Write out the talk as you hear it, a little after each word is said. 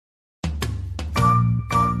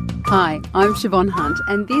Hi, I'm Siobhan Hunt,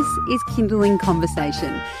 and this is Kindling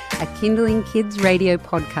Conversation, a Kindling Kids radio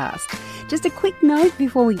podcast. Just a quick note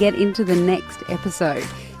before we get into the next episode.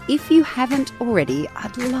 If you haven't already,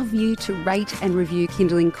 I'd love you to rate and review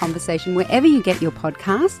Kindling Conversation wherever you get your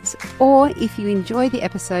podcasts, or if you enjoy the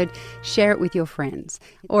episode, share it with your friends.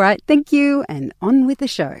 All right, thank you, and on with the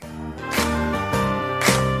show.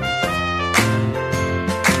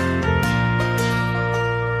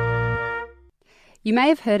 You may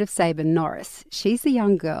have heard of Saber Norris. She's the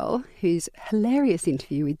young girl whose hilarious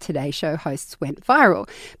interview with Today Show hosts went viral.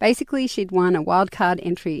 Basically, she'd won a wildcard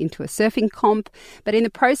entry into a surfing comp, but in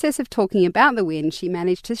the process of talking about the win, she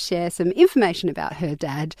managed to share some information about her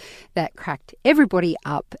dad that cracked everybody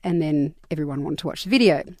up, and then everyone wanted to watch the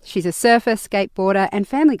video. She's a surfer, skateboarder and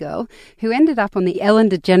family girl who ended up on the Ellen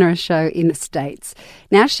DeGeneres show in the States.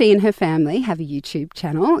 Now she and her family have a YouTube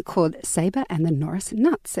channel called Saber and the Norris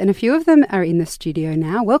Nuts, and a few of them are in the studio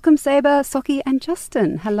now. Welcome, Saber, Socky and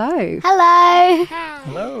Justin. Hello. Hello.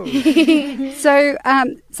 Hello. So,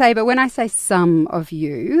 Saber, when I say some of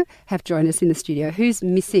you have joined us in the studio, who's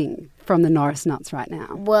missing from the Norris Nuts right now?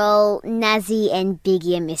 Well, Nazzy and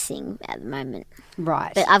Biggie are missing at the moment.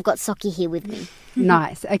 Right. But I've got Socky here with me.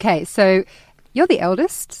 Nice. Okay, so you're the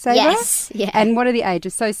eldest, Saber? Yes. Yeah. And what are the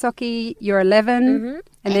ages? So, Socky, you're 11,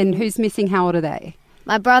 and then who's missing? How old are they?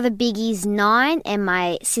 My brother Biggie's 9 and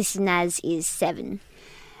my sister Naz is 7.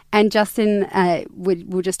 And Justin,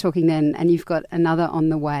 we're just talking then, and you've got another on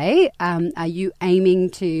the way. Are you aiming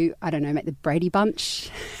to, I don't know, make the Brady Bunch?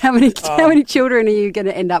 How many children are you going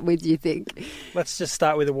to end up with, do you think? Let's just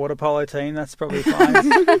start with the water polo team. That's probably fine.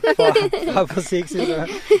 five or six. No,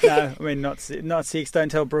 I mean, not six. Don't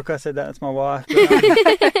tell Brooke I said that. That's my wife.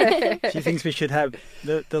 But, she thinks we should have,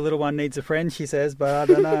 the little one needs a friend, she says, but I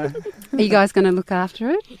don't know. Are you guys going to look after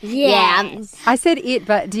it? Yeah. I said it,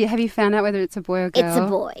 but have you found out whether it's a boy or girl? It's a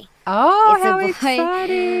boy. Oh, It's a how boy.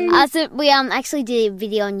 exciting. So we actually did a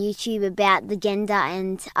video on YouTube about the gender,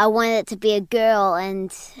 and I wanted it to be a girl,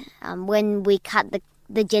 and when we cut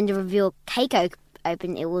the gender reveal cake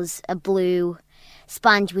open, it was a blue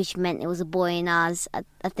sponge, which meant it was a boy, and I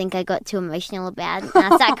think I got too emotional about it, and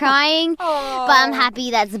I started crying, but I'm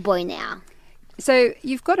happy that's a boy now. So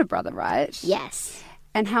you've got a brother, right? Yes.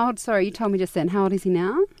 And how old, sorry, you told me just then, how old is he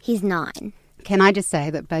now? He's 9. Can I just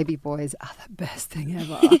say that baby boys are the best thing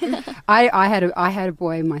ever? I had a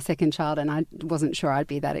boy, my second child, and I wasn't sure I'd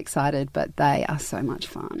be that excited, but they are so much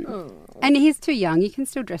fun. Oh. And he's too young. You can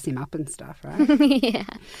still dress him up and stuff, right? Yeah.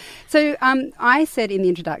 So I said in the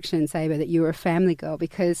introduction, Saber, that you were a family girl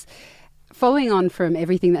because following on from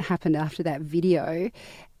everything that happened after that video,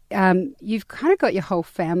 you've kind of got your whole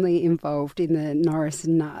family involved in the Norris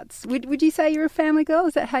Nuts. Would you say you're a family girl?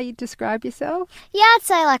 Is that how you describe yourself? Yeah, I'd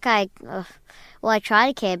say I try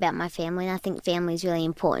to care about my family, and I think family is really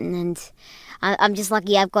important, and I'm just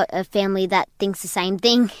lucky I've got a family that thinks the same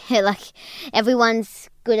thing. Like, everyone's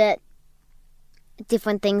good at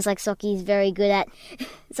different things. Like, Socky's very good at...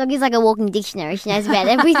 Socky's like a walking dictionary. She knows about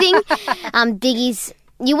everything. Biggie's...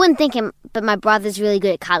 You wouldn't think him, but my brother's really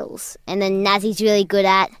good at cuddles. And then Nazzy's really good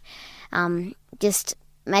at just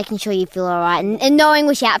making sure you feel all right and knowing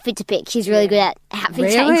which outfit to pick. She's really good at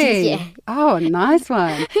outfit changes. Yeah. Oh, nice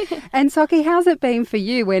one. And Socky, how's it been for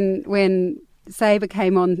you when Saber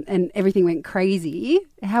came on and everything went crazy?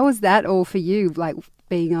 How was that all for you, like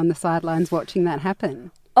being on the sidelines watching that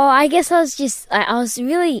happen? Oh, I guess I was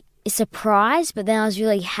really surprised, but then I was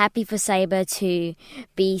really happy for Saber to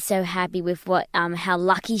be so happy with how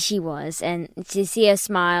lucky she was, and to see her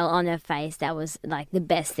smile on her face, that was like the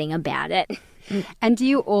best thing about it. And do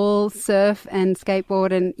you all surf and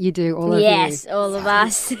skateboard? And you do, all of you? Yes, all of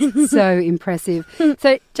us. So impressive.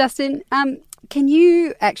 So Justin, can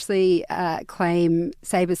you actually claim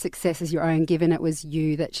Saber's success as your own, given it was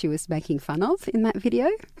you that she was making fun of in that video?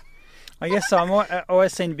 I guess so. I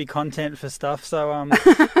always seem to be content for stuff, so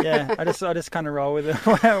yeah, I just kind of roll with it,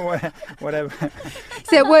 whatever.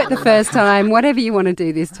 So it worked the first time. Whatever you want to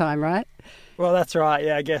do this time, right? Well, that's right.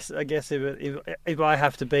 Yeah, I guess if I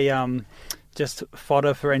have to be just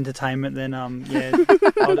fodder for entertainment, then yeah,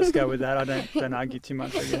 I'll just go with that. I don't argue too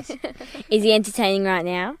much, I guess. Is he entertaining right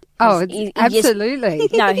now? Oh, absolutely.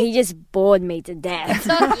 He just bored me to death.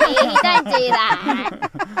 Don't do that.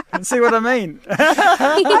 See what I mean?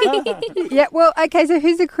 Yeah, well, okay, so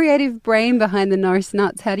who's the creative brain behind the Norris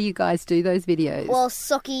Nuts? How do you guys do those videos? Well,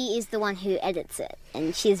 Socky is the one who edits it,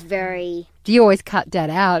 and she's very... Do you always cut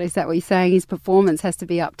Dad out? Is that what you're saying? His performance has to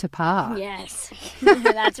be up to par. Yes,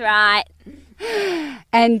 that's right.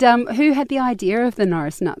 And who had the idea of the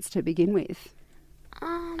Norris Nuts to begin with?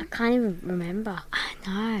 I can't even remember.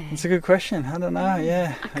 No. It's a good question. I don't know.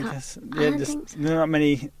 Yeah, I guess. Yeah, just not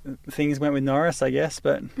many things went with Norris, I guess,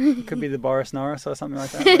 but it could be the Boris Norris or something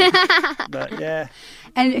like that. But yeah.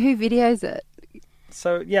 And who videos it?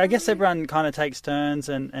 So yeah, I guess everyone kind of takes turns,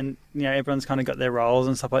 and everyone's kind of got their roles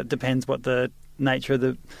and stuff. Like, it depends what the nature of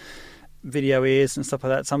the video is and stuff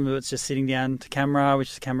like that. Some of it's just sitting down to camera,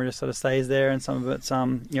 which the camera just sort of stays there, and some of it's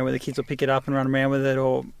where the kids will pick it up and run around with it,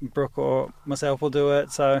 or Brooke or myself will do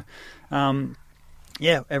it. So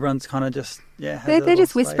everyone's kind of just they're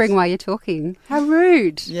just whispering while you're talking. How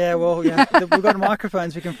rude. Yeah, well, we've got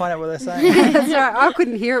microphones, we can find out what they're saying. That's right. I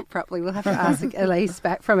couldn't hear it properly. We'll have to ask Elise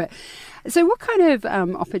back from it. So what kind of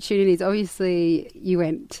opportunities? Obviously you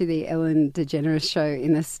went to the Ellen DeGeneres show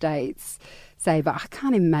in the States, Saber. I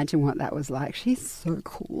can't imagine what that was like. She's so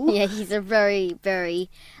cool. Yeah, he's a very, very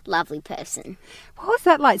lovely person. What was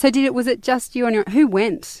that like? So was it just you on your... Who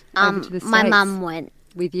went over to the States? My mum went.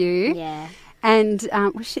 With you? Yeah. And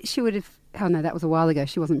she would have... Oh, no, that was a while ago.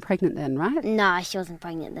 She wasn't pregnant then, right? No, she wasn't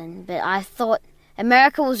pregnant then. But I thought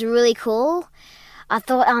America was really cool. I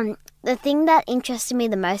thought the thing that interested me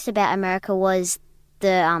the most about America was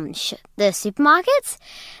the supermarkets.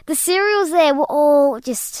 The cereals there were all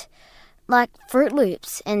just... like Fruit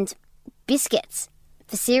Loops and biscuits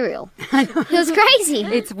for cereal. It was crazy.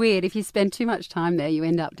 It's weird. If you spend too much time there, you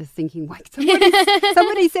end up just thinking, wait,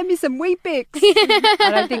 somebody send me some Wheat Bix.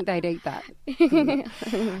 I don't think they'd eat that.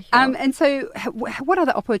 And so what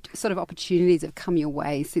other sort of opportunities have come your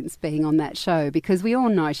way since being on that show? Because we all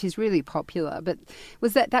know she's really popular, but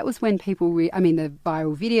was that was when people, the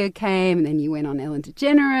viral video came, and then you went on Ellen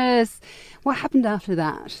DeGeneres. What happened after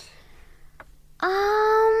that?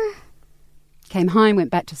 Came home,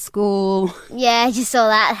 went back to school. Yeah, I just saw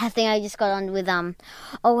that. I think I just got on with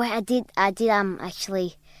I did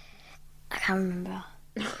actually. I can't remember.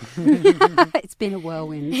 It's been a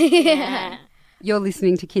whirlwind. Yeah. You're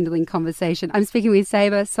listening to Kindling Conversation. I'm speaking with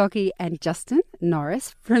Saber, Socky and Justin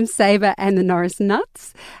Norris from Saber and the Norris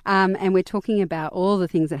Nuts. And we're talking about all the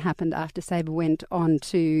things that happened after Saber went on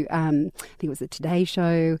to, I think it was the Today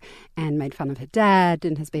Show, and made fun of her dad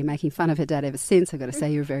and has been making fun of her dad ever since. I've got to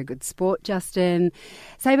say, you're a very good sport, Justin.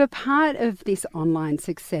 Saber, part of this online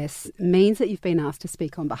success means that you've been asked to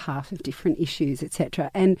speak on behalf of different issues, etc.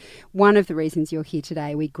 And one of the reasons you're here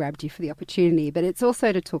today, we grabbed you for the opportunity, but it's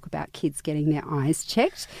also to talk about kids getting their eyes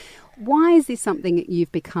checked. Why is this something that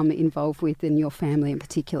you've become involved with in your family in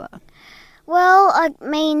particular? Well, I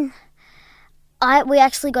mean, we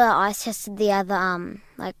actually got our eyes tested the other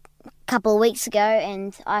couple of weeks ago,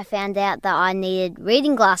 and I found out that I needed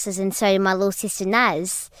reading glasses, and so did my little sister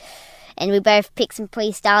Naz. And we both picked some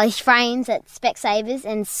pretty stylish frames at Specsavers.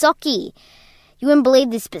 And Socky, you wouldn't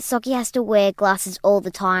believe this, but Socky has to wear glasses all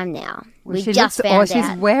the time now. Well,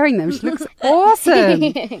 she's wearing them. She looks awesome.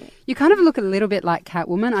 You kind of look a little bit like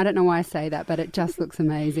Catwoman. I don't know why I say that, but it just looks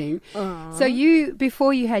amazing. Aww. So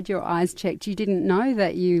before you had your eyes checked, you didn't know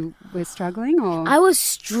that you were struggling? Or I was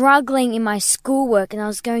struggling in my schoolwork, and I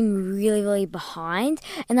was going really, really behind.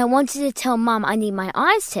 And I wanted to tell Mum I need my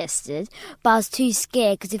eyes tested, but I was too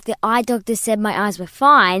scared because if the eye doctor said my eyes were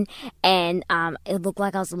fine, and it looked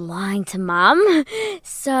like I was lying to Mum.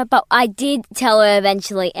 But I did tell her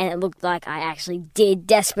eventually, and it looked like I actually did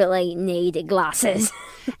desperately need glasses.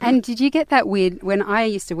 And did you get that weird, when I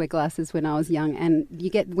used to wear glasses when I was young, and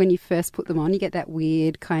when you first put them on, you get that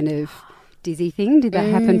weird kind of dizzy thing? Did that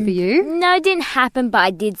happen for you? No, it didn't happen, but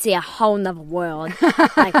I did see a whole nother world.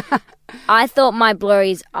 I thought my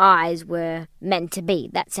blurry eyes were meant to be.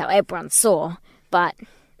 That's how everyone saw. But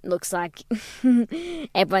looks like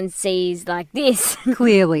everyone sees like this.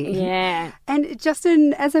 Clearly. Yeah. And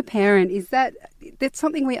Justin, as a parent, that's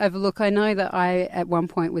something we overlook. I know that I, at one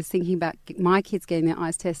point, was thinking about my kids getting their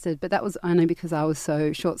eyes tested, but that was only because I was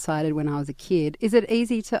so short-sighted when I was a kid. Is it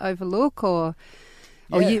easy to overlook, or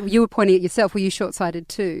you were pointing at yourself? Were you short-sighted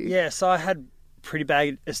too? Yeah, so I had pretty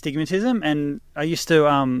bad astigmatism, and I used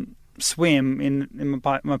to swim in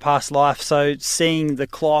my past life, so seeing the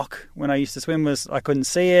clock when I used to swim I couldn't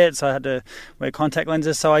see it, so I had to wear contact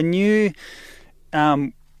lenses. So I knew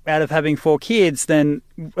out of having 4 kids, then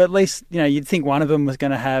at least you'd think one of them was going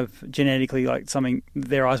to have genetically something,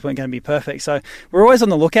 their eyes weren't going to be perfect. So we're always on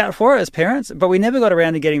the lookout for it as parents, but we never got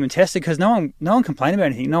around to getting them tested because no one complained about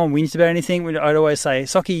anything, no one whinged about anything. I'd always say,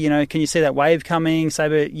 Socky, can you see that wave coming?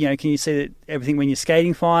 Saber, can you see that everything when you're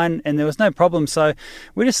skating fine? And there was no problem. So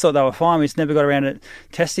we just thought they were fine. We just never got around to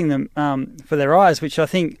testing them for their eyes, which I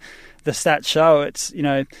think the stats show it's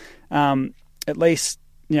at least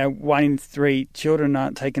 1 in 3 children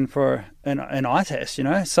aren't taken for an eye test,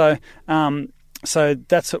 So so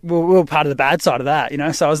that's we were part of the bad side of that, you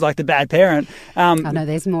know. So I was like the bad parent. I know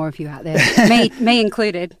there's more of you out there, me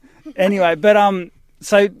included. Anyway, but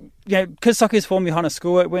so because Socky was falling behind her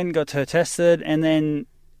schoolwork, went and got her tested, and then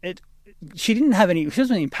she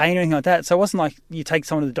wasn't in pain or anything like that. So it wasn't like you take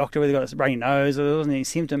someone to the doctor where they got a runny nose or there wasn't any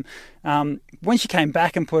symptom. When she came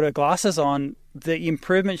back and put her glasses on, the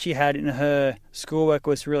improvement she had in her schoolwork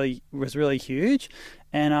was really huge.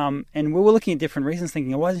 And we were looking at different reasons,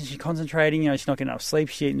 thinking, why isn't she concentrating? She's not getting enough sleep.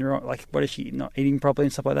 She's eating what is she not eating properly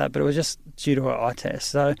and stuff like that? But it was just due to her eye test.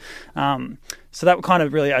 So that kind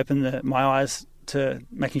of really opened my eyes to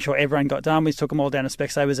making sure everyone got done. We took them all down to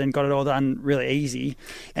Specsavers and got it all done really easy.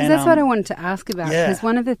 And that's what I wanted to ask about. Because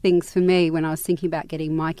one of the things for me when I was thinking about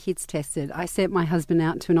getting my kids tested, I sent my husband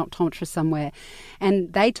out to an optometrist somewhere,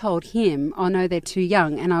 and they told him, "Oh no, they're too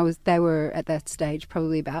young." And they were at that stage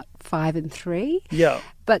probably about 5 and 3. Yeah.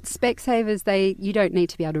 But Specsavers, you don't need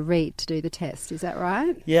to be able to read to do the test. Is that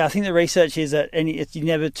right? Yeah, I think the research is that you're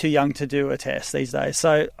never too young to do a test these days.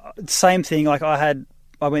 So same thing. Like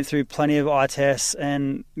I went through plenty of eye tests,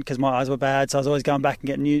 and because my eyes were bad, so I was always going back and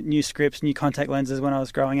getting new scripts, new contact lenses when I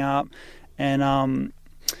was growing up, and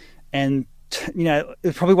it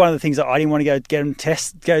was probably one of the things that I didn't want to go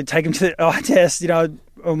take them to the eye test.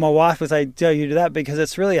 Or my wife would say, "Do you do that?" Because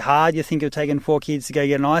it's really hard. You think of taking 4 kids to go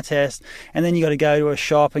get an eye test, and then you got to go to a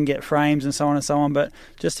shop and get frames and so on and so on. But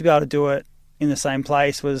just to be able to do it in the same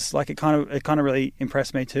place was like it kind of really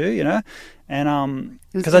impressed me too, and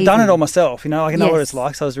because I'd done it all myself, I know what it's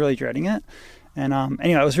like, so I was really dreading it, and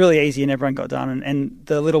anyway, it was really easy and everyone got done, and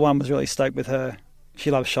the little one was really stoked with her. She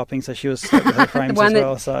loves shopping, so she was stoked with her frames the one as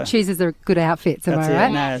well. That chooses the good outfits, am I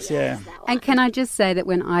right? Naz, yeah. And can I just say that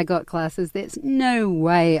when I got glasses, there's no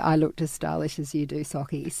way I looked as stylish as you do,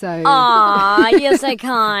 Socky. So, aw, you're so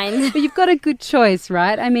kind. But you've got a good choice,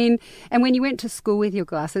 right? I mean, and when you went to school with your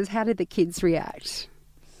glasses, how did the kids react?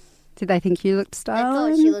 Did they think you looked stylish? I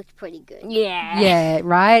thought she looked pretty good. Yeah. Yeah,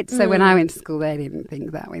 right? So when I went to school, they didn't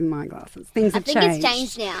think that with my glasses. Things have changed. I think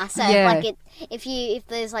it's changed now. So if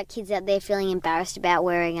there's like kids out there feeling embarrassed about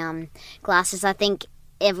wearing glasses, I think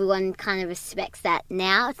everyone kind of respects that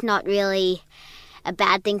now. It's not really a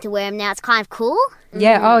bad thing to wear them now. It's kind of cool.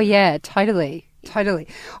 Yeah, oh yeah, totally.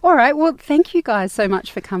 All right, well, thank you guys so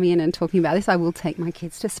much for coming in and talking about this. I will take my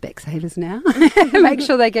kids to Specsavers now. Make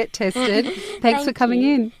sure they get tested. Thanks for coming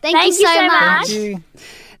in. Thank you so much. Thank you.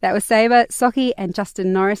 That was Saber, Socky and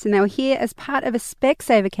Justin Norris, and they were here as part of a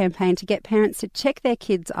Specsaver campaign to get parents to check their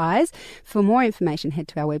kids' eyes. For more information, head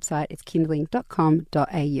to our website. It's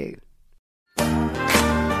kindling.com.au.